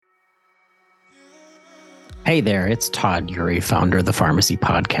Hey there, it's Todd Eury, founder of the Pharmacy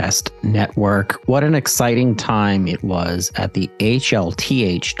Podcast Network. What an exciting time it was at the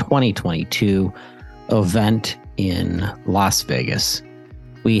HLTH 2022 event in Las Vegas.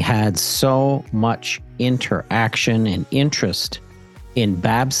 We had so much interaction and interest in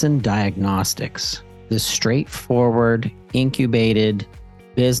Babson Diagnostics, this straightforward, incubated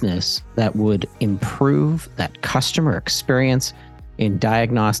business that would improve that customer experience in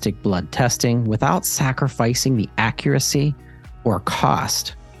diagnostic blood testing without sacrificing the accuracy or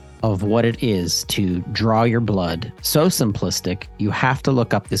cost of what it is to draw your blood. So simplistic, you have to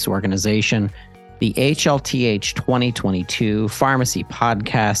look up this organization. The HLTH 2022 Pharmacy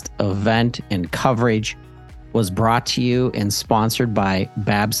Podcast event and coverage was brought to you and sponsored by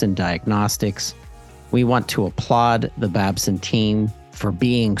Babson Diagnostics. We want to applaud the Babson team for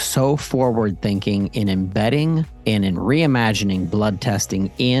being so forward-thinking in embedding and in reimagining blood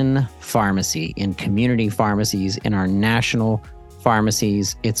testing in pharmacy, in community pharmacies, in our national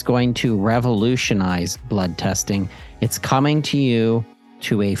pharmacies. It's going to revolutionize blood testing. It's coming to you,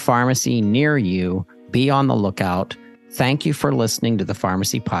 to a pharmacy near you. Be on the lookout. Thank you for listening to the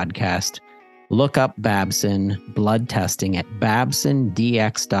Pharmacy Podcast. Look up Babson blood testing at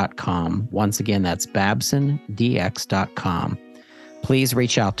babsondx.com. Once again, that's babsondx.com. Please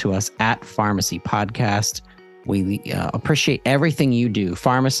reach out to us at Pharmacy Podcast. We appreciate everything you do.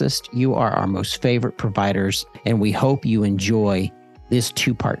 Pharmacists, you are our most favorite providers, and we hope you enjoy this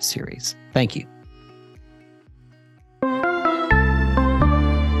two-part series. Thank you.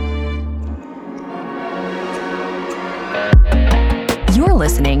 You're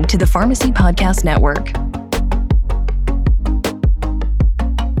listening to the Pharmacy Podcast Network.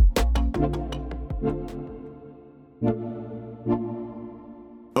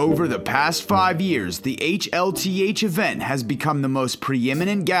 Over the past 5 years, the HLTH event has become the most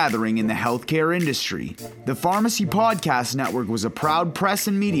preeminent gathering in the healthcare industry. The Pharmacy Podcast Network was a proud press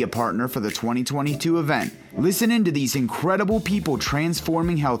and media partner for the 2022 event. Listen into these incredible people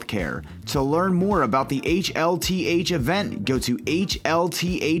transforming healthcare. To learn more about the HLTH event, go to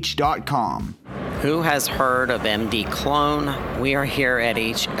hlth.com. Who has heard of MD Clone? We are here at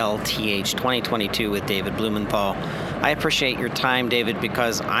HLTH 2022 with David Blumenthal. I appreciate your time, David,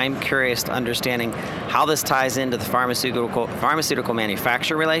 because I'm curious to understanding how this ties into the pharmaceutical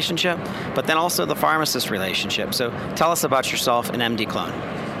manufacturer relationship, but then also the pharmacist relationship. So tell us about yourself and MD Clone.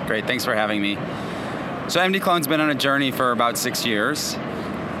 Great, thanks for having me. So MD Clone's been on a journey for about 6 years.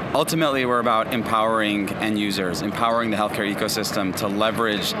 Ultimately, we're about empowering end users, empowering the healthcare ecosystem to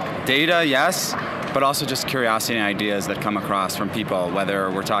leverage data, yes, but also just curiosity and ideas that come across from people,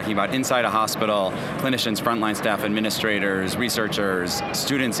 whether we're talking about inside a hospital, clinicians, frontline staff, administrators, researchers,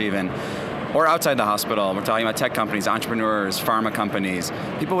 students even, or outside the hospital. We're talking about tech companies, entrepreneurs, pharma companies,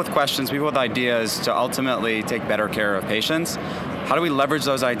 people with questions, people with ideas to ultimately take better care of patients. How do we leverage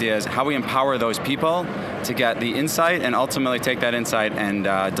those ideas? How do we empower those people to get the insight and ultimately take that insight and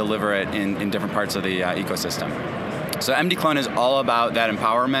deliver it in different parts of the ecosystem? So MD Clone is all about that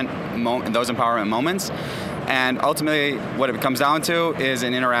empowerment, those empowerment moments. And ultimately, what it comes down to is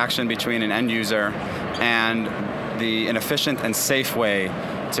an interaction between an end user and an efficient and safe way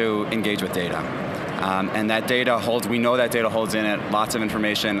to engage with data. And that data we know that data holds in it lots of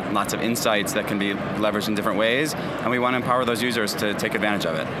information, lots of insights that can be leveraged in different ways, and we want to empower those users to take advantage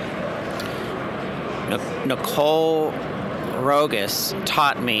of it. Nicole Rogus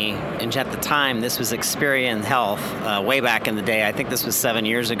taught me, and at the time this was Experian Health, way back in the day, I think this was 7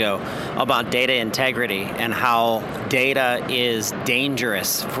 years ago, about data integrity and how data is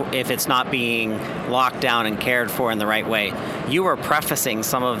dangerous if it's not being locked down and cared for in the right way. You were prefacing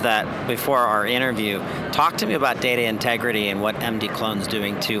some of that before our interview. Talk to me about data integrity and what MD Clone's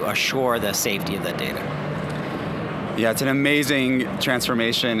doing to assure the safety of that data. Yeah, it's an amazing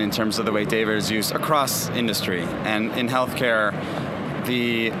transformation in terms of the way data is used across industry. And in healthcare,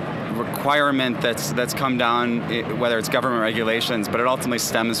 the requirement that's come down, whether it's government regulations, but it ultimately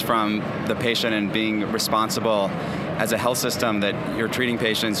stems from the patient and being responsible as a health system that you're treating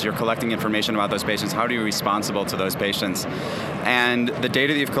patients, you're collecting information about those patients. How do you be responsible to those patients? And the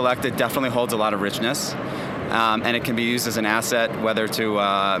data that you've collected definitely holds a lot of richness. And it can be used as an asset, whether to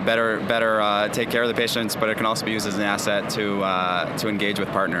better take care of the patients, but it can also be used as an asset to engage with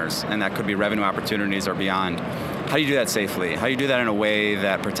partners, and that could be revenue opportunities or beyond. How do you do that safely? How do you do that in a way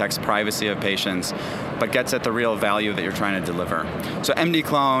that protects privacy of patients, but gets at the real value that you're trying to deliver? So MD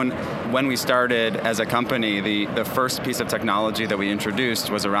Clone, when we started as a company, the first piece of technology that we introduced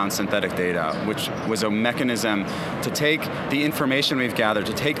was around synthetic data, which was a mechanism to take the information we've gathered,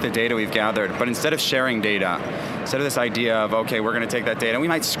 to take the data we've gathered, but instead of sharing data, instead of this idea of, okay, we're going to take that data, we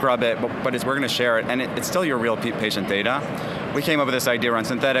might scrub it, but we're going to share it, and it's still your real patient data. We came up with this idea around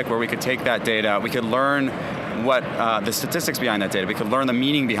synthetic where we could take that data, we could learn what the statistics behind that data, we could learn the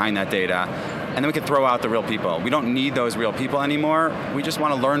meaning behind that data, and then we could throw out the real people. We don't need those real people anymore. We just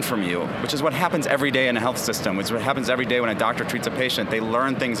want to learn from you, which is what happens every day in a health system, which is what happens every day when a doctor treats a patient. They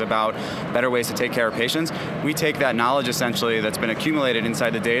learn things about better ways to take care of patients. We take that knowledge, essentially, that's been accumulated inside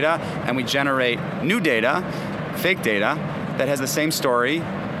the data, and we generate new data, fake data, that has the same story,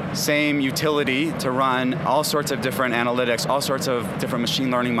 same utility to run all sorts of different analytics, all sorts of different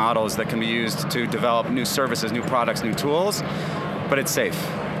machine learning models that can be used to develop new services, new products, new tools, but it's safe.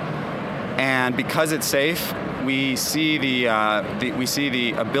 And because it's safe, we see the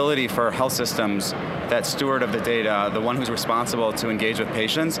ability for health systems, that steward of the data, the one who's responsible to engage with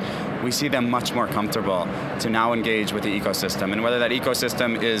patients, we see them much more comfortable to now engage with the ecosystem. And whether that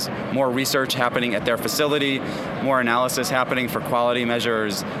ecosystem is more research happening at their facility, more analysis happening for quality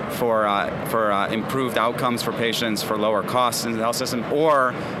measures, for improved outcomes for patients, for lower costs in the health system,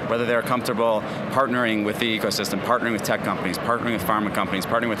 or whether they're comfortable partnering with the ecosystem, partnering with tech companies, partnering with pharma companies,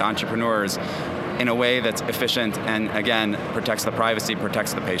 partnering with entrepreneurs in a way that's efficient and, again, protects the privacy,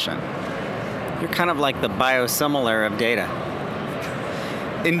 protects the patient. You're kind of like the biosimilar of data.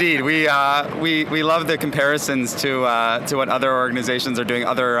 Indeed, we love the comparisons to what other organizations are doing,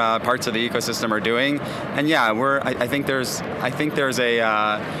 other parts of the ecosystem are doing, and yeah, I think there's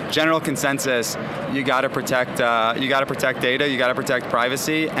a general consensus. You got to protect data, you got to protect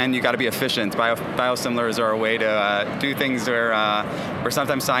privacy, and you got to be efficient. Biosimilars are a way to do things where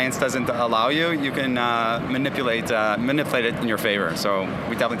sometimes science doesn't allow you. You can manipulate it in your favor. So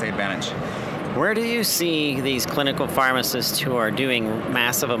we definitely take advantage. Where do you see these clinical pharmacists who are doing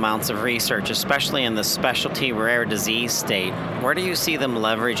massive amounts of research, especially in the specialty rare disease state? Where do you see them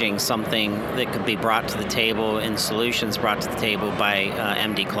leveraging something that could be brought to the table and solutions brought to the table by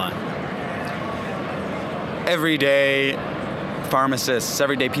MD Clone? Everyday pharmacists,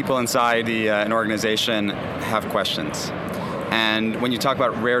 everyday people inside an organization have questions. And when you talk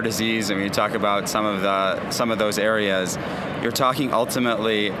about rare disease and when you talk about some of those areas, you're talking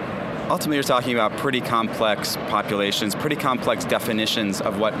ultimately you're talking about pretty complex populations, pretty complex definitions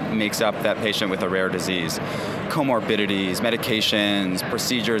of what makes up that patient with a rare disease. Comorbidities, medications,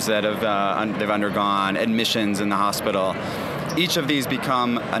 procedures that they've undergone, admissions in the hospital. Each of these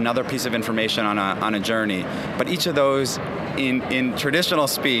become another piece of information on a journey. But each of those, in traditional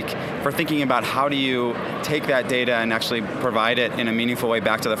speak, for thinking about how do you take that data and actually provide it in a meaningful way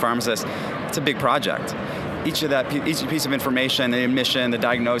back to the pharmacist, it's a big project. Each piece of information, the admission, the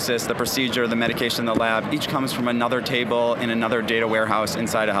diagnosis, the procedure, the medication, the lab, each comes from another table in another data warehouse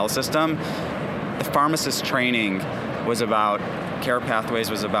inside a health system. The pharmacist training was about care pathways,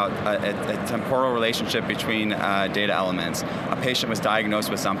 was about a temporal relationship between data elements. A patient was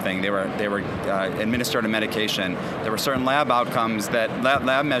diagnosed with something. They were administered a medication. There were certain lab outcomes,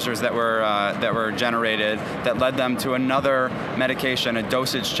 lab measures that were generated that led them to another medication, a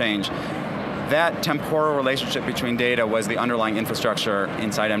dosage change. That temporal relationship between data was the underlying infrastructure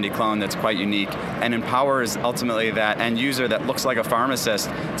inside MD Clone that's quite unique and empowers ultimately that end user that looks like a pharmacist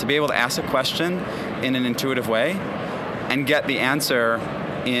to be able to ask a question in an intuitive way and get the answer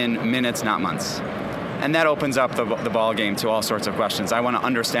in minutes, not months. And that opens up the ball game to all sorts of questions. I want to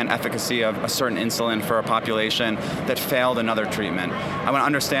understand efficacy of a certain insulin for a population that failed another treatment. I want to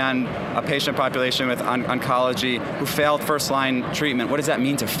understand a patient population with oncology who failed first-line treatment. What does that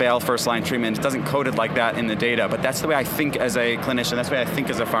mean to fail first-line treatment? It doesn't code it like that in the data, but that's the way I think as a clinician. That's the way I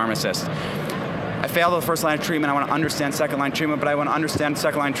think as a pharmacist. I failed the first line of treatment. I want to understand second-line treatment, but I want to understand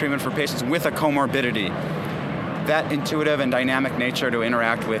second-line treatment for patients with a comorbidity. That intuitive and dynamic nature to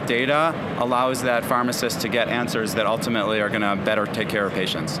interact with data allows that pharmacist to get answers that ultimately are going to better take care of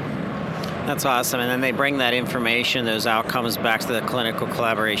patients. That's awesome. And then they bring that information, those outcomes back to the clinical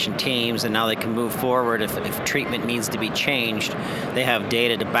collaboration teams, and now they can move forward. If treatment needs to be changed, they have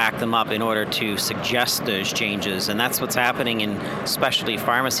data to back them up in order to suggest those changes. And that's what's happening in specialty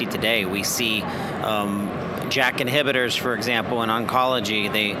pharmacy today. We see JAK inhibitors, for example, in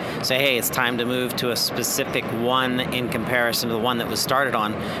oncology. They say, hey, it's time to move to a specific one in comparison to the one that was started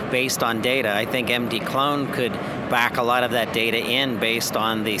on based on data. I think MD Clone could back a lot of that data in based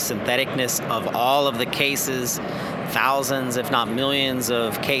on the syntheticness of all of the cases, thousands, if not millions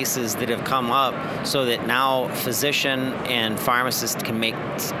of cases that have come up, so that now physician and pharmacist can make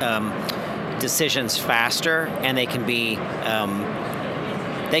decisions faster, and they can be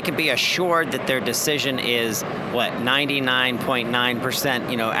they can be assured that their decision is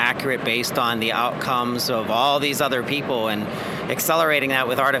 99.9% accurate based on the outcomes of all these other people, and accelerating that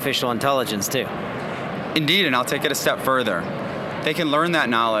with artificial intelligence too. Indeed, and I'll take it a step further. They can learn that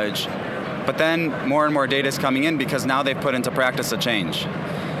knowledge, but then more and more data is coming in because now they've put into practice a change.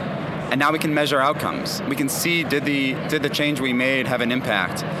 And now we can measure outcomes. We can see, did the change we made have an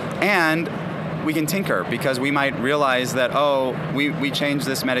impact? And we can tinker, because we might realize that, we changed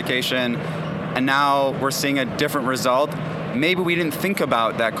this medication and now we're seeing a different result. Maybe we didn't think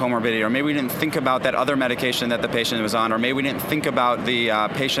about that comorbidity, or maybe we didn't think about that other medication that the patient was on, or maybe we didn't think about the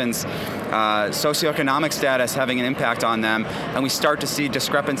patient's socioeconomic status having an impact on them, and we start to see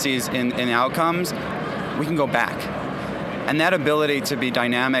discrepancies in outcomes. We can go back. And that ability to be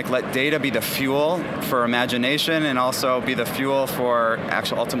dynamic, let data be the fuel for imagination and also be the fuel for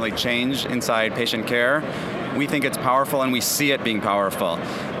actual ultimately change inside patient care, we think it's powerful, and we see it being powerful.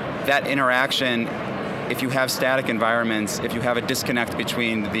 That interaction, if you have static environments, if you have a disconnect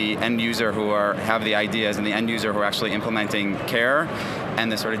between the end user who have the ideas and the end user who are actually implementing care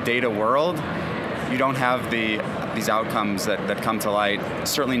and the sort of data world, you don't have these outcomes that come to light,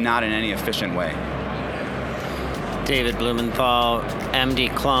 certainly not in any efficient way. David Blumenthal,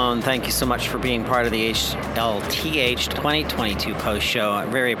 MD Clone, thank you so much for being part of the HLTH 2022 post show. I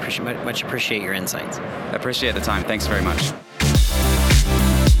very much appreciate your insights. I appreciate the time. Thanks very much.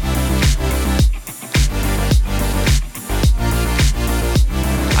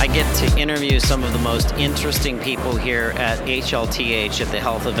 I get to interview some of the most interesting people here at HLTH at the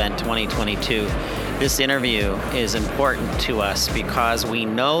Health Event 2022. This interview is important to us because we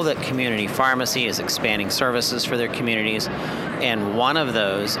know that community pharmacy is expanding services for their communities, and one of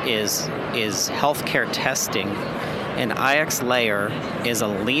those is healthcare testing. And IXLayer is a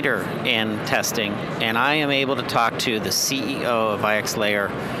leader in testing, and I am able to talk to the CEO of IXLayer,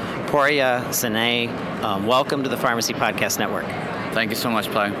 Poria Sinay. Welcome to the Pharmacy Podcast Network. Thank you so much,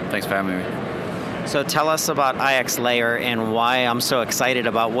 Plug. Thanks for having me. So tell us about IXLayer and why I'm so excited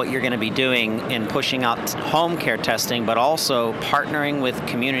about what you're going to be doing in pushing out home care testing, but also partnering with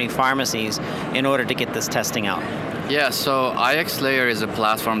community pharmacies in order to get this testing out. Yeah, so IXLayer is a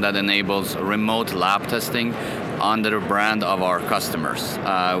platform that enables remote lab testing under the brand of our customers.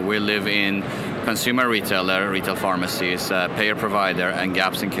 We live in consumer retail pharmacies, payer provider, and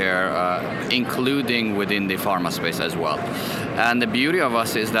gaps in care, including within the pharma space as well. And the beauty of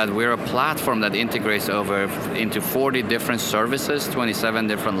us is that we're a platform that integrates into 40 different services, 27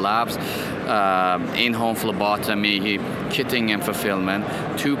 different labs, in-home phlebotomy, kitting and fulfillment,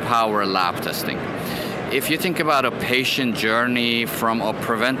 to power lab testing. If you think about a patient journey from a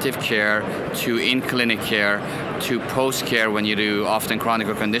preventive care to in-clinic care to post-care when you do often chronic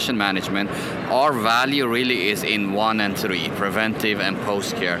or condition management, our value really is in 1 and 3, preventive and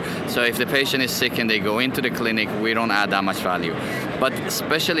post-care. So if the patient is sick and they go into the clinic, we don't add that much value. But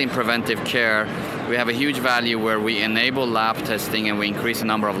especially in preventive care, we have a huge value where we enable lab testing and we increase the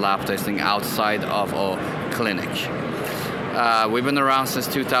number of lab testing outside of a clinic. We've been around since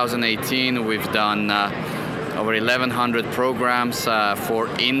 2018. We've done over 1,100 programs for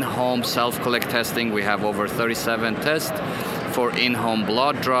in-home self-collect testing. We have over 37 tests. For in-home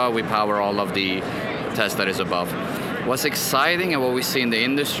blood draw, we power all of the tests that is above. What's exciting and what we see in the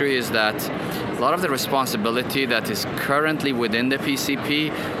industry is that a lot of the responsibility that is currently within the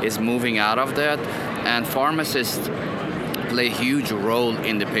PCP is moving out of that, and pharmacists play a huge role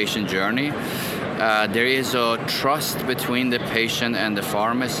in the patient journey. There is a trust between the patient and the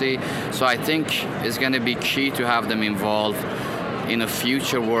pharmacy, so I think it's going to be key to have them involved in a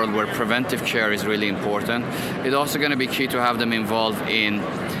future world where preventive care is really important. It's also going to be key to have them involved in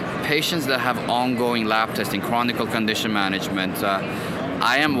patients that have ongoing lab testing, chronic condition management.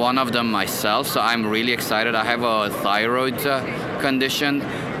 I am one of them myself, so I'm really excited. I have a thyroid condition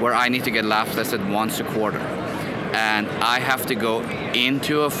where I need to get lab tested once a quarter. And I have to go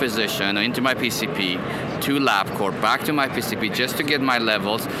into a physician, into my PCP, to LabCorp, back to my PCP, just to get my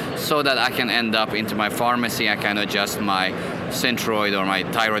levels so that I can end up into my pharmacy. I can adjust my Synthroid or my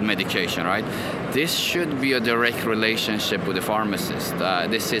thyroid medication, right? This should be a direct relationship with the pharmacist.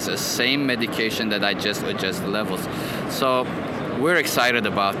 This is the same medication that I just adjust the levels. So we're excited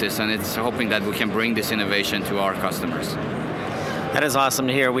about this, and it's hoping that we can bring this innovation to our customers. That is awesome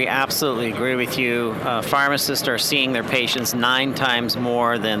to hear. We absolutely agree with you. Pharmacists are seeing their patients 9 times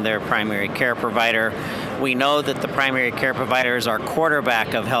more than their primary care provider. We know that the primary care providers are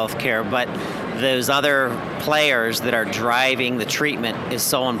quarterback of healthcare, but those other players that are driving the treatment is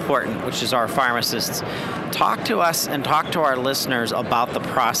so important, which is our pharmacists. Talk to us and talk to our listeners about the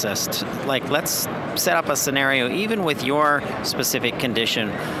process. Let's set up a scenario, even with your specific condition,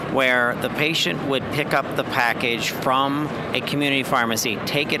 where the patient would pick up the package from a community pharmacy,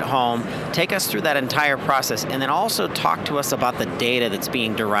 take it home, take us through that entire process, and then also talk to us about the data that's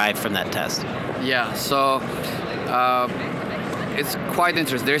being derived from that test. Yeah, so it's quite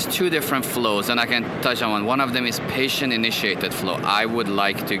interesting. There's two different flows, and I can touch on one. One of them is patient-initiated flow. I would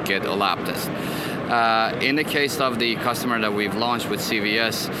like to get a lab test. In the case of the customer that we've launched with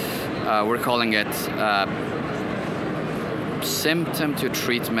CVS, we're calling it symptom to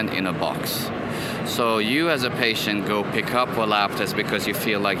treatment in a box. So you as a patient go pick up a lab test because you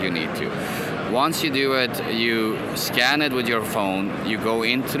feel like you need to. Once you do it, you scan it with your phone, you go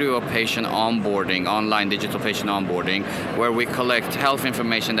into a patient onboarding, online digital patient onboarding, where we collect health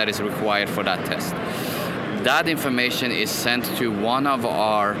information that is required for that test. That information is sent to one of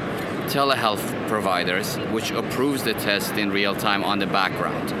our telehealth providers, which approves the test in real time on the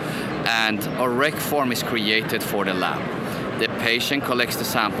background. And a rec form is created for the lab. The patient collects the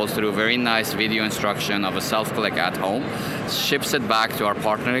samples through a very nice video instruction of a self-collect at home, ships it back to our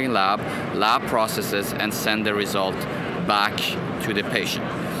partnering lab processes and send the result back to the patient.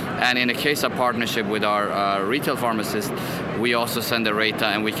 And in the case of partnership with our retail pharmacist, we also send the data,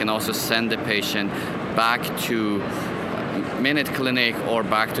 and we can also send the patient back to Minute Clinic or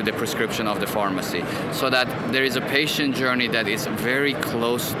back to the prescription of the pharmacy, so that there is a patient journey that is very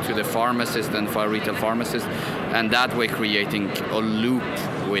close to the pharmacist and for a retail pharmacist, and that way creating a loop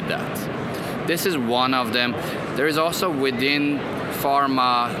with that. This is one of them. There is also within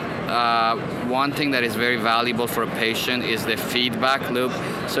pharma, one thing that is very valuable for a patient is the feedback loop.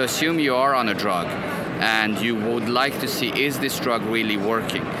 So assume you are on a drug and you would like to see, is this drug really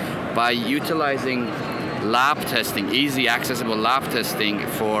working? By utilizing lab testing, easy accessible lab testing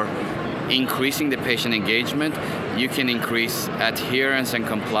for increasing the patient engagement, you can increase adherence and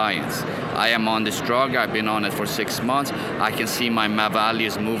compliance. I am on this drug, I've been on it for 6 months, I can see my MAP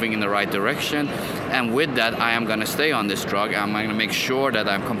values moving in the right direction, and with that I am going to stay on this drug. I'm going to make sure that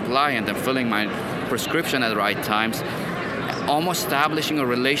I'm compliant and filling my prescription at the right times, almost establishing a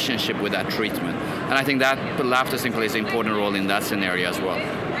relationship with that treatment. And I think that lab testing plays an important role in that scenario as well.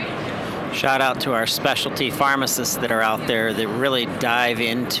 Shout out to our specialty pharmacists that are out there that really dive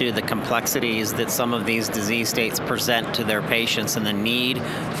into the complexities that some of these disease states present to their patients, and the need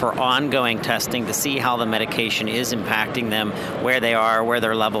for ongoing testing to see how the medication is impacting them, where they are, where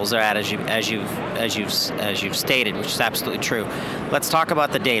their levels are at, as you've stated, which is absolutely true. Let's talk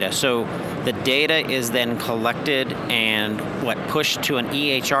about the data. So the data is then collected and pushed to an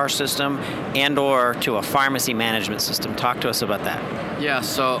EHR system and or to a pharmacy management system. Talk to us about that. Yeah,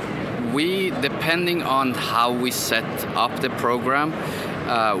 so we, depending on how we set up the program,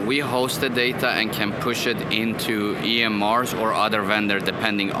 we host the data and can push it into EMRs or other vendors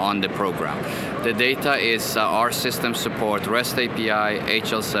depending on the program. The data is our system support REST API,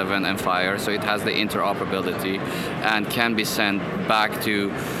 HL7, and FHIR, so it has the interoperability and can be sent back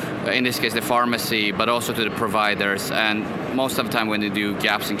to, in this case, the pharmacy, but also to the providers. And most of the time when they do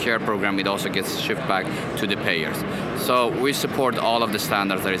gaps in care program, it also gets shipped back to the payers. So we support all of the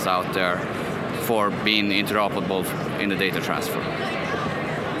standards that is out there for being interoperable in the data transfer.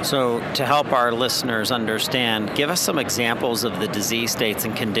 So to help our listeners understand, give us some examples of the disease states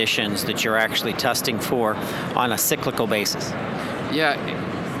and conditions that you're actually testing for on a cyclical basis. Yeah.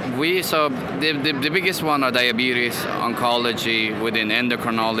 So the biggest one are diabetes, oncology, within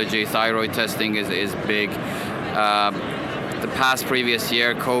endocrinology, thyroid testing is big. The previous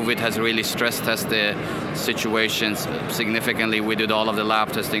year, COVID has really stress tested situations significantly. We did all of the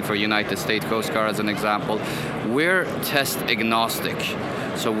lab testing for United States Coast Guard as an example. We're test agnostic.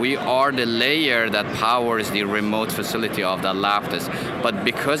 So we are the layer that powers the remote facility of that lab test. But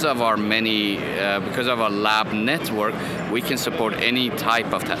because of our because of our lab network, we can support any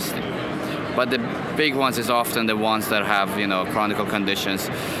type of testing. But the big ones is often the ones that have, chronic conditions.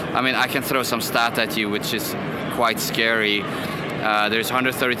 I mean, I can throw some stat at you, which is quite scary. There's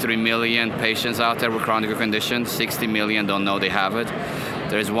 133 million patients out there with chronic conditions. 60 million don't know they have it.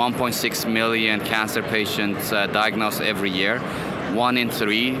 There's 1.6 million cancer patients diagnosed every year. 1 in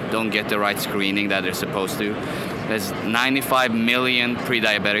 3 don't get the right screening that they're supposed to. There's 95 million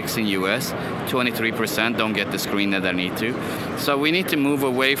pre-diabetics in US. 23% don't get the screen that they need to. So we need to move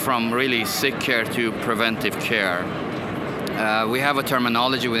away from really sick care to preventive care. We have a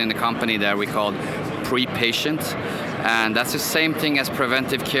terminology within the company that we call pre-patient, and that's the same thing as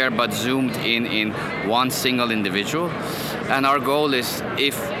preventive care but zoomed in one single individual. And our goal is,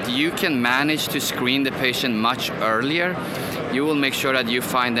 if you can manage to screen the patient much earlier, you will make sure that you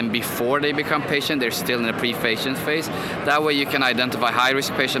find them before they become patient. They're still in the pre-patient phase. That way you can identify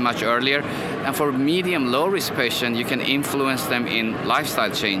high-risk patient much earlier. And for medium, low-risk patient, you can influence them in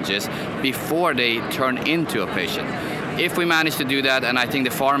lifestyle changes before they turn into a patient. If we manage to do that, and I think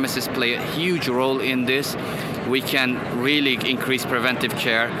the pharmacists play a huge role in this, we can really increase preventive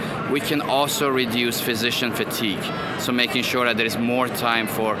care. We can also reduce physician fatigue, so making sure that there is more time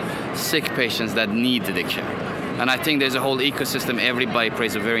for sick patients that need the care. And I think there's a whole ecosystem. Everybody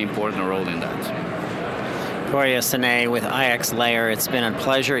plays a very important role in that. Gloria Sene with iXlayer. It's been a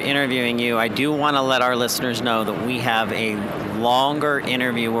pleasure interviewing you. I do want to let our listeners know that we have a longer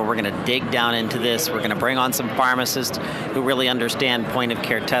interview where we're going to dig down into this. We're going to bring on some pharmacists who really understand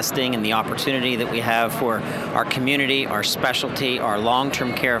point-of-care testing and the opportunity that we have for our community, our specialty, our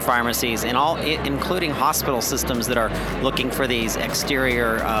long-term care pharmacies, and all, including hospital systems that are looking for these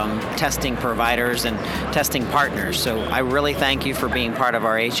exterior testing providers and testing partners. So I really thank you for being part of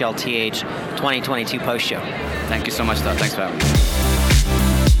our HLTH 2022 post-show. Thank you so much, Todd. Thanks for having me.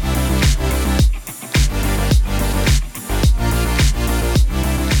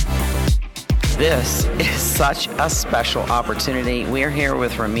 This is such a special opportunity. We're here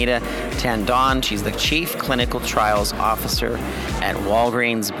with Ramita Tandon. She's the Chief Clinical Trials Officer at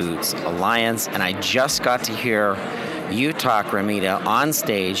Walgreens Boots Alliance, and I just got to hear you talk, Ramita, on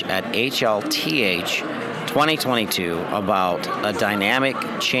stage at HLTH 2022 about a dynamic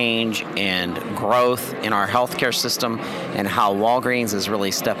change and growth in our healthcare system and how Walgreens is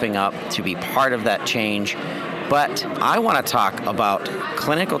really stepping up to be part of that change. But I want to talk about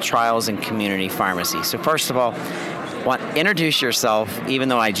clinical trials and community pharmacy. So first of all, introduce yourself, even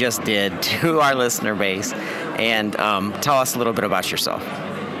though I just did, to our listener base, and tell us a little bit about yourself.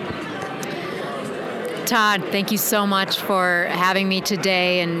 Todd, thank you so much for having me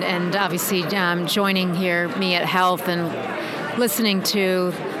today and obviously joining me at Health and listening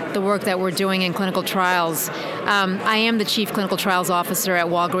to the work that we're doing in clinical trials. I am the Chief Clinical Trials Officer at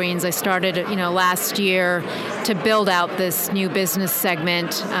Walgreens. I started, last year to build out this new business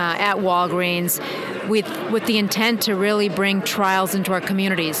segment at Walgreens with the intent to really bring trials into our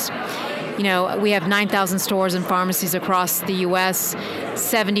communities. We have 9,000 stores and pharmacies across the U.S.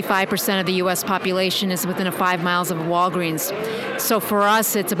 75% of the U.S. population is within 5 miles of Walgreens. So for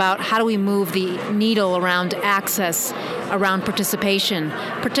us, it's about how do we move the needle around access, around participation,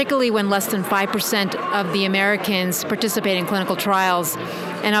 particularly when less than 5% of the Americans participate in clinical trials,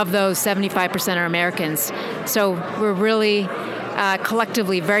 and of those, 75% are Americans. So we're really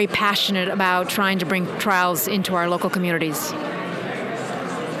collectively very passionate about trying to bring trials into our local communities.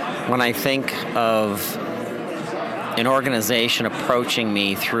 When I think of an organization approaching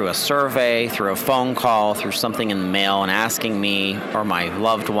me through a survey, through a phone call, through something in the mail, and asking me or my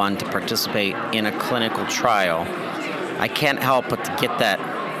loved one to participate in a clinical trial, I can't help but to get that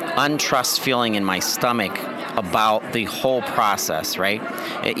untrust feeling in my stomach about the whole process, right?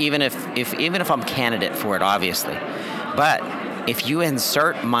 Even if I'm a candidate for it, obviously. But if you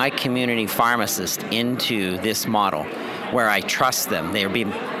insert my community pharmacist into this model, where I trust them, they've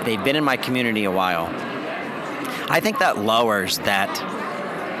been in my community a while, I think that lowers that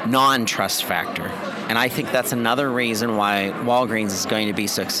non-trust factor. And I think that's another reason why Walgreens is going to be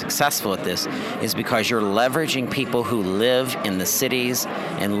so successful at this, is because you're leveraging people who live in the cities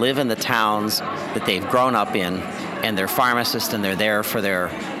and live in the towns that they've grown up in, and they're pharmacists and they're there for their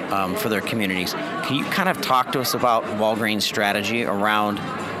communities. Can you kind of talk to us about Walgreens' strategy around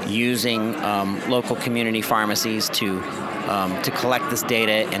using local community pharmacies to collect this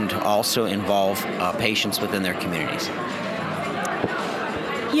data and to also involve patients within their communities?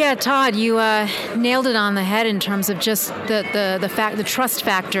 Yeah, Todd, you nailed it on the head in terms of just the trust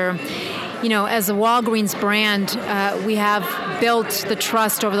factor. As a Walgreens brand, we have built the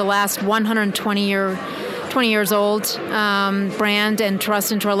trust over the last 120 years old brand and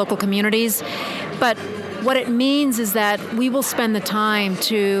trust into our local communities. But what it means is that we will spend the time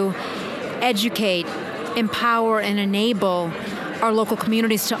to educate, empower, and enable our local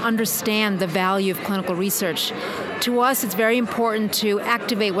communities to understand the value of clinical research. To us, it's very important to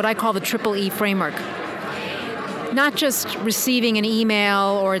activate what I call the Triple E framework. Not just receiving an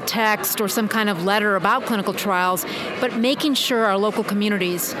email or a text or some kind of letter about clinical trials, but making sure our local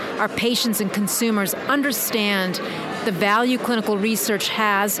communities, our patients and consumers understand the value clinical research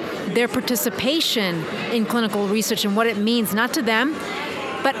has, their participation in clinical research and what it means, not to them,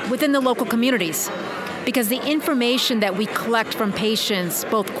 but within the local communities. Because the information that we collect from patients,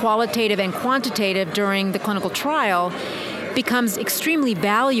 both qualitative and quantitative during the clinical trial, becomes extremely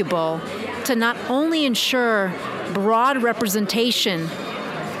valuable to not only ensure broad representation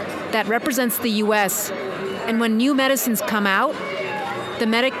that represents the U.S. And when new medicines come out, the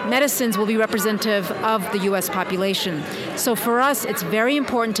medicines will be representative of the U.S. population. So for us, it's very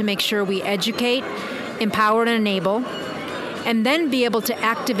important to make sure we educate, empower, and enable, and then be able to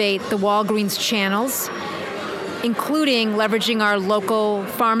activate the Walgreens channels, including leveraging our local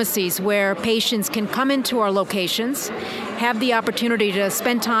pharmacies where patients can come into our locations, have the opportunity to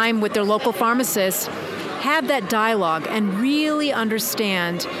spend time with their local pharmacists, have that dialogue, and really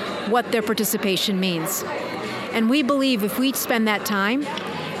understand what their participation means. And we believe if we spend that time,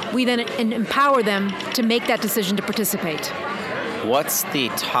 we then empower them to make that decision to participate. What's the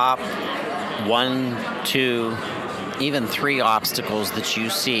top 1, 2, even 3 obstacles that you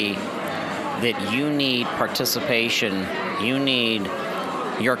see that you need participation, you need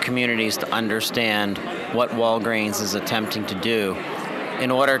your communities to understand what Walgreens is attempting to do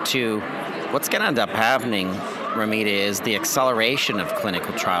in order to, what's going to end up happening, Ramita, is the acceleration of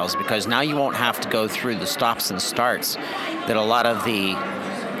clinical trials, because now you won't have to go through the stops and starts that a lot of the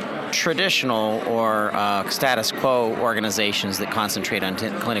traditional or status quo organizations that concentrate on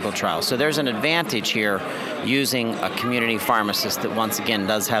clinical trials. So there's an advantage here using a community pharmacist that once again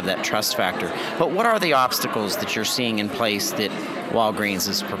does have that trust factor. But what are the obstacles that you're seeing in place that Walgreens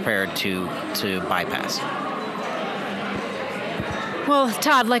is prepared to bypass? Well,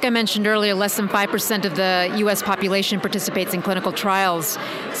 Todd, like I mentioned earlier, less than 5% of the U.S. population participates in clinical trials.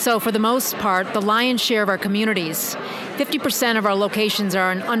 So for the most part, the lion's share of our communities, 50% of our locations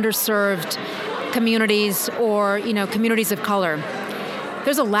are in underserved communities or, communities of color.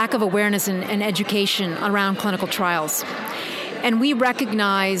 There's a lack of awareness and education around clinical trials. And we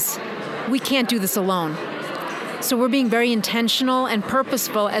recognize we can't do this alone. So we're being very intentional and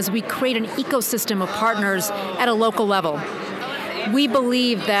purposeful as we create an ecosystem of partners at a local level. We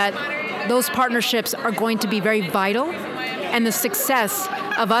believe that those partnerships are going to be very vital, and the success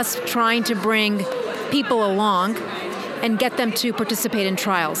of us trying to bring people along and get them to participate in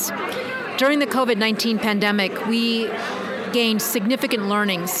trials. During the COVID-19 pandemic, we gained significant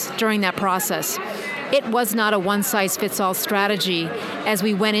learnings during that process. It was not a one-size-fits-all strategy as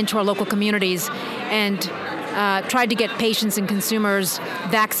we went into our local communities and tried to get patients and consumers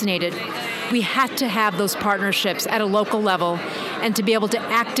vaccinated. We had to have those partnerships at a local level and to be able to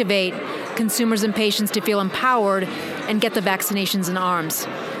activate consumers and patients to feel empowered and get the vaccinations in arms.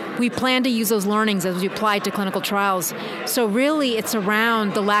 We plan to use those learnings as we apply to clinical trials. So really it's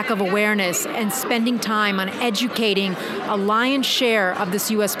around the lack of awareness and spending time on educating a lion's share of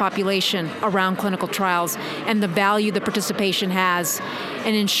this U.S. population around clinical trials and the value that participation has,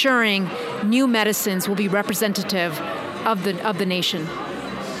 and ensuring new medicines will be representative of the nation.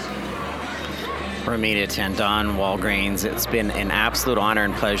 Ramita Tandon, Walgreens, it's been an absolute honor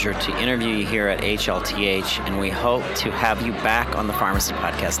and pleasure to interview you here at HLTH, and we hope to have you back on the Pharmacy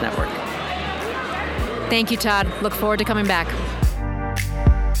Podcast Network. Thank you, Todd. Look forward to coming back.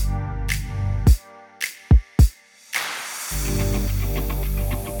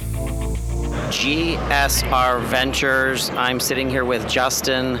 GSR Ventures. I'm sitting here with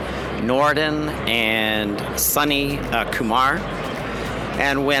Justin Norden and Sunny Kumar.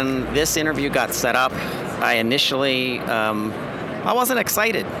 And when this interview got set up, I initially, I wasn't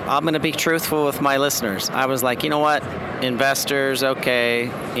excited. I'm going to be truthful with my listeners. I was like, you know what? Investors, okay,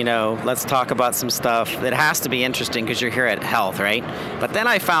 let's talk about some stuff that has to be interesting because you're here at Health, right? But then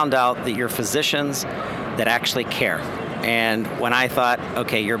I found out that you're physicians that actually care. And when I thought,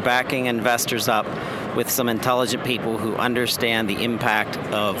 okay, you're backing investors up with some intelligent people who understand the impact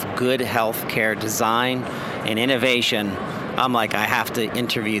of good healthcare design and innovation, I'm like, I have to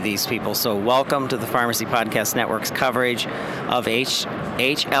interview these people. So welcome to the Pharmacy Podcast Network's coverage of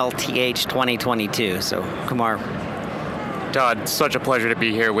HLTH 2022. So, Kumar. Todd, such a pleasure to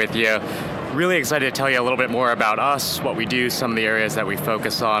be here with you. Really excited to tell you a little bit more about us, what we do, some of the areas that we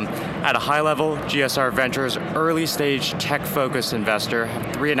focus on. At a high level, GSR Ventures, early stage tech-focused investor,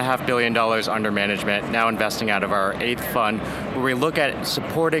 $3.5 billion under management, now investing out of our 8th fund, where we look at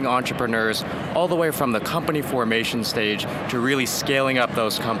supporting entrepreneurs all the way from the company formation stage to really scaling up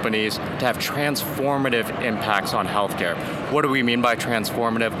those companies to have transformative impacts on healthcare. What do we mean by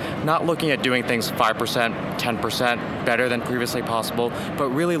transformative? Not looking at doing things 5%, 10% better than previously possible, but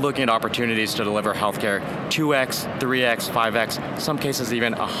really looking at opportunities to deliver healthcare 2x, 3x, 5x, some cases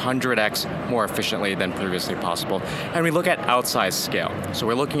even 100x more efficiently than previously possible. And we look at outsized scale. So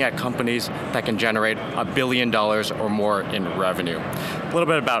we're looking at companies that can generate $1 billion or more in revenue. A little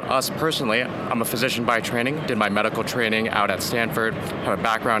bit about us personally. I'm a physician by training, did my medical training out at Stanford, have a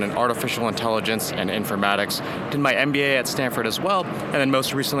background in artificial intelligence and informatics, did my MBA at Stanford as well, and then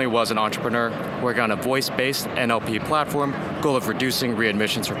most recently was an entrepreneur working on a voice-based NLP platform, goal of reducing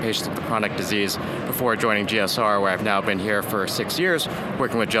readmissions for patients with chronic disease before joining GSR, where I've now been here for 6 years,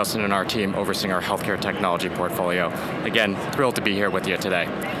 working with Justin and our team overseeing our healthcare technology portfolio. Again, thrilled to be here with you today.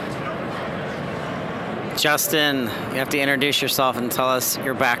 Justin, you have to introduce yourself and tell us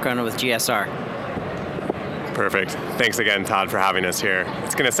your background with GSR. Perfect. Thanks again, Todd, for having us here.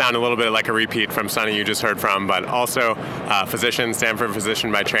 It's going to sound a little bit like a repeat from Sonny you just heard from, but also physician, Stanford physician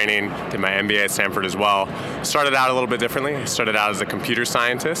by training, did my MBA at Stanford as well. Started out a little bit differently. I started out as a computer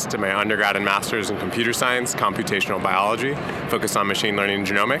scientist, did my undergrad and master's in computer science, computational biology, focused on machine learning and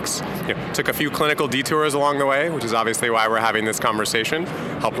genomics. Took a few clinical detours along the way, which is obviously why we're having this conversation.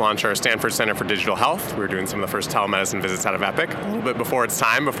 Helped launch our Stanford Center for Digital Health. We were doing some of the first telemedicine visits out of Epic, a little bit before its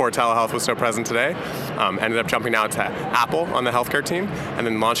time, before telehealth was so present today. Ended up jumping out to Apple on the healthcare team, and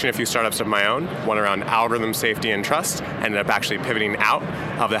then launching a few startups of my own, one around algorithm safety and trust. Ended up actually pivoting out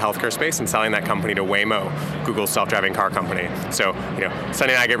of the healthcare space and selling that company to Waymo, Google's self-driving car company. So,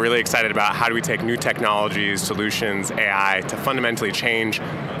 Sonny and I get really excited about how do we take new technologies, solutions, AI to fundamentally change,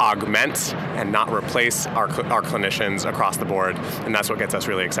 augment, and not replace our clinicians across the board. And that's what gets us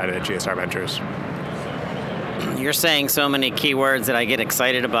really excited at GSR Ventures. You're saying so many keywords that I get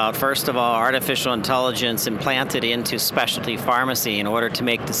excited about. First of all, artificial intelligence implanted into specialty pharmacy in order to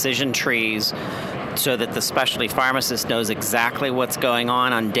make decision trees so that the specialty pharmacist knows exactly what's going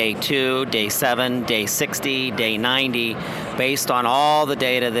on day 2, day 7, day 60, day 90, based on all the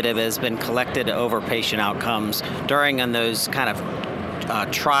data that has been collected over patient outcomes during those kind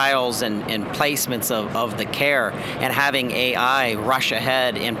of trials and placements of the care, and having AI rush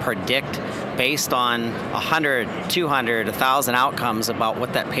ahead and predict based on 100, 200, 1,000 outcomes about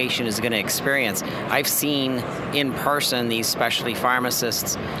what that patient is going to experience. I've seen in person these specialty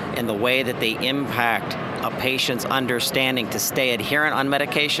pharmacists and the way that they impact a patient's understanding to stay adherent on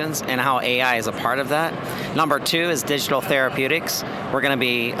medications, and how AI is a part of that. Number 2 is digital therapeutics. We're going to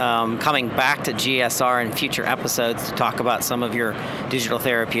be coming back to GSR in future episodes to talk about some of your digital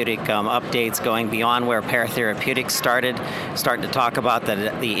therapeutic updates going beyond where Paratherapeutics started, starting to talk about the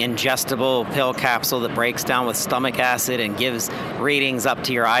ingestible pill capsule that breaks down with stomach acid and gives readings up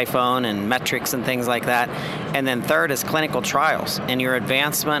to your iPhone and metrics and things like that. And then 3rd is clinical trials and your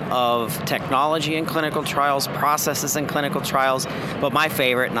advancement of technology in clinical trials, processes in clinical trials. But my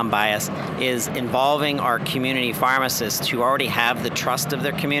favorite, and I'm biased, is involving our community pharmacists who already have the trust of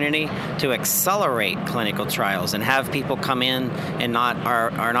their community to accelerate clinical trials and have people come in and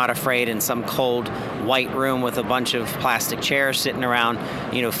are not afraid in some cold white room with a bunch of plastic chairs sitting around,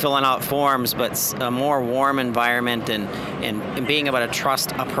 filling out forms, but a more warm environment and being able to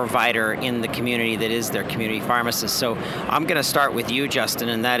trust a provider in the community that is their community pharmacist. So I'm going to start with you, Justin,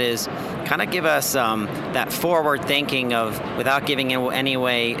 and that is kind of give us that forward thinking of, without giving any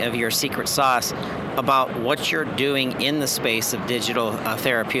way of your secret sauce, about what you're doing in the space of digital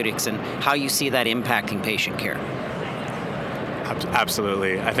therapeutics and how you see that impacting patient care.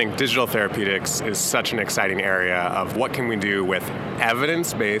 Absolutely. I think digital therapeutics is such an exciting area of what can we do with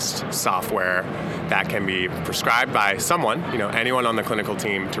evidence-based software that can be prescribed by someone, anyone on the clinical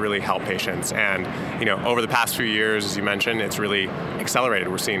team, to really help patients. And, over the past few years, as you mentioned, it's really accelerated.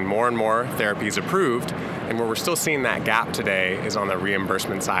 We're seeing more and more therapies approved, and where we're still seeing that gap today is on the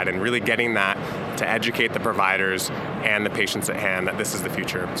reimbursement side, and really getting that to educate the providers and the patients at hand that this is the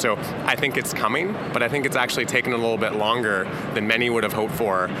future. So I think it's coming, but I think it's actually taken a little bit longer than many would have hoped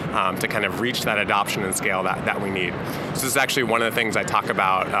for to kind of reach that adoption and scale that we need. So this is actually one of the things I talk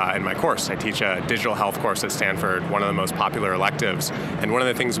about in my course. I teach a digital health course at Stanford, one of the most popular electives. And one of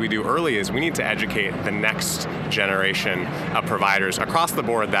the things we do early is we need to educate the next generation of providers across the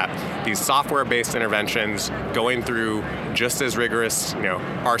board that these software-based interventions going through just as rigorous,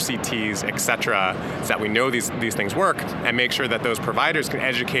 RCTs, et cetera, so that we know these things work, and make sure that those providers can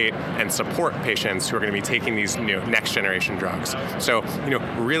educate and support patients who are going to be taking these next generation drugs. So,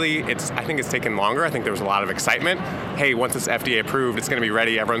 really, I think it's taken longer. I think there was a lot of excitement. Hey, once it's FDA approved, it's going to be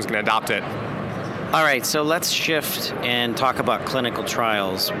ready, everyone's going to adopt it. All right, so let's shift and talk about clinical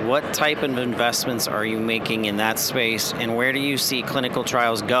trials. What type of investments are you making in that space, and where do you see clinical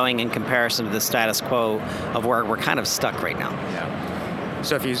trials going in comparison to the status quo of where we're kind of stuck right now?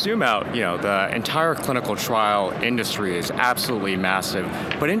 So if you zoom out, the entire clinical trial industry is absolutely massive,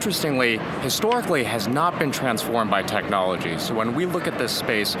 but interestingly, historically has not been transformed by technology. So when we look at this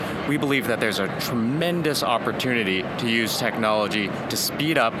space, we believe that there's a tremendous opportunity to use technology to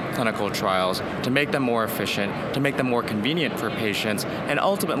speed up clinical trials, to make them more efficient, to make them more convenient for patients, and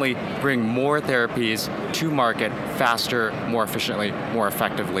ultimately bring more therapies to market faster, more efficiently, more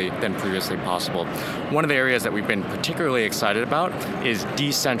effectively than previously possible. One of the areas that we've been particularly excited about is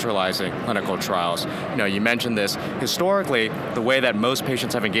decentralizing clinical trials. You mentioned this. Historically, the way that most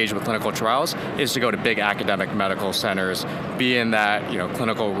patients have engaged with clinical trials is to go to big academic medical centers, be in that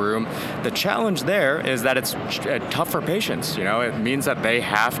clinical room. The challenge there is that it's tough for patients. It means that they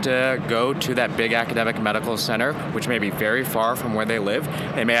have to go to that big academic medical center, which may be very far from where they live.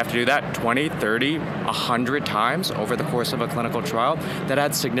 They may have to do that 20, 30, 100 times over the course of a clinical trial. That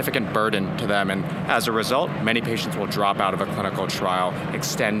adds significant burden to them, and as a result, many patients will drop out of a clinical trial,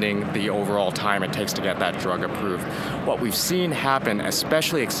 extending the overall time it takes to get that drug approved. What we've seen happen,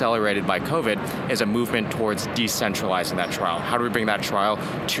 especially accelerated by COVID, is a movement towards decentralizing that trial. How do we bring that trial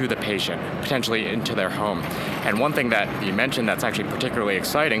to the patient, potentially into their home? And one thing that you mentioned that's actually particularly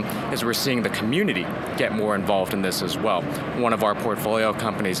exciting is we're seeing the community get more involved in this as well. One of our portfolio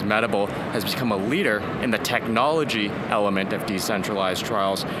companies, Medable, has become a leader in the technology element of decentralized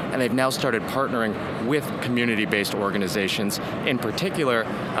trials, and they've now started partnering with community-based organizations, in particular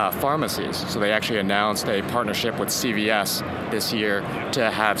pharmacies. So they actually announced a partnership with CVS this year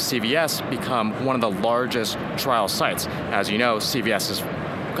to have CVS become one of the largest trial sites. As you know, CVS is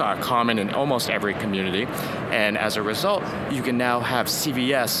common in almost every community, and as a result, you can now have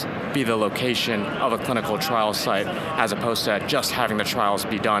CVS be the location of a clinical trial site, as opposed to just having the trials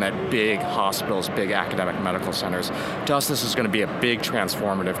be done at big hospitals, big academic medical centers. To us, this is going to be a big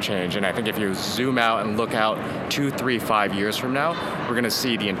transformative change, and I think if you zoom out and look out 2, 3, 5 years from now, we're going to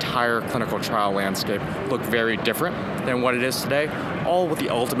see the entire clinical trial landscape look very different than what it is today, all with the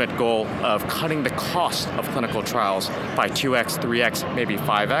ultimate goal of cutting the cost of clinical trials by 2x, 3x, maybe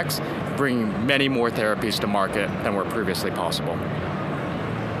 5x, bringing many more therapies to market than were previously possible.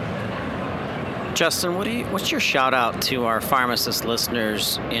 Justin, what's your shout out to our pharmacist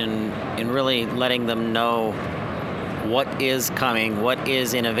listeners in really letting them know what is coming, what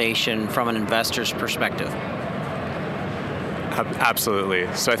is innovation from an investor's perspective? Absolutely.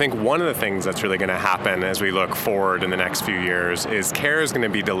 So I think one of the things that's really going to happen as we look forward in the next few years is care is going to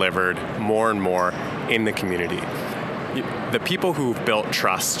be delivered more and more in the community. The people who've built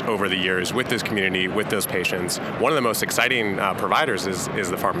trust over the years with this community, with those patients, one of the most exciting providers is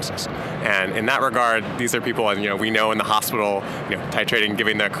the pharmacist. And in that regard, these are people, and we know in the hospital, titrating,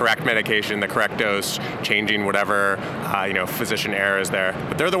 giving the correct medication, the correct dose, changing whatever physician error is there.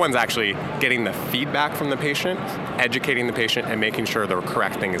 But they're the ones actually getting the feedback from the patient, educating the patient, and making sure the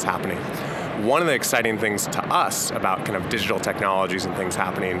correct thing is happening. One of the exciting things to us about kind of digital technologies and things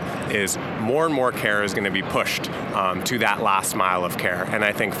happening is more and more care is going to be pushed to that last mile of care. And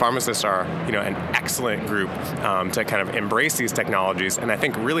I think pharmacists are, an excellent group to kind of embrace these technologies and I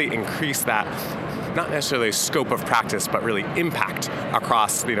think really increase that, not necessarily scope of practice, but really impact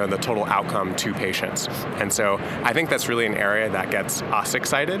across the total outcome to patients. And so I think that's really an area that gets us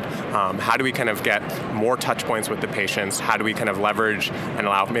excited. How do we kind of get more touch points with the patients? How do we kind of leverage and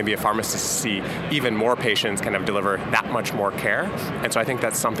allow maybe a pharmacist to see even more patients kind of deliver that much more care? And so I think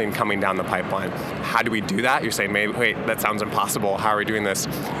that's something coming down the pipeline. How do we do that? You're saying, wait, that sounds impossible. How are we doing this?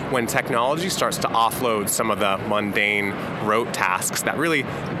 When technology starts to offload some of the mundane rote tasks that really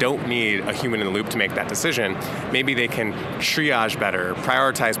don't need a human in the loop to make that decision, maybe they can triage better,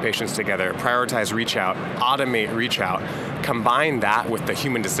 prioritize patients together, prioritize reach out, automate reach out, combine that with the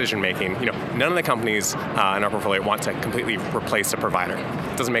human decision making. None of the companies in our portfolio want to completely replace a provider.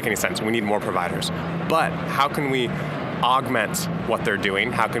 It doesn't make any sense. We need more providers. But how can we augment what they're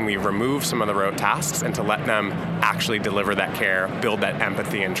doing? How can we remove some of the rote tasks and to let them actually deliver that care, build that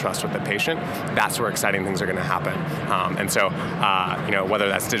empathy and trust with the patient? That's where exciting things are going to happen. And so, whether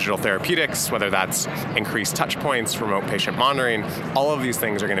that's digital therapeutics, whether that's increased touch points, remote patient monitoring, all of these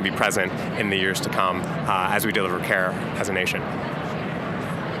things are going to be present in the years to come as we deliver care as a nation.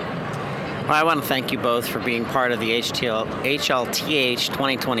 Well, I want to thank you both for being part of the HLTH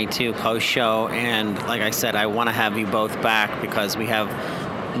 2022 post-show. And like I said, I want to have you both back because we have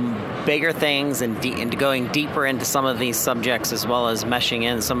bigger things and going deeper into some of these subjects, as well as meshing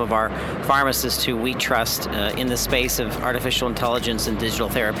in some of our pharmacists who we trust in the space of artificial intelligence and digital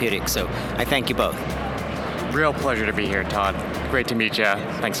therapeutics. So I thank you both. Real pleasure to be here, Todd. Great to meet you.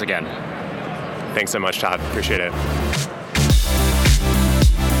 Thanks again. Thanks so much, Todd. Appreciate it.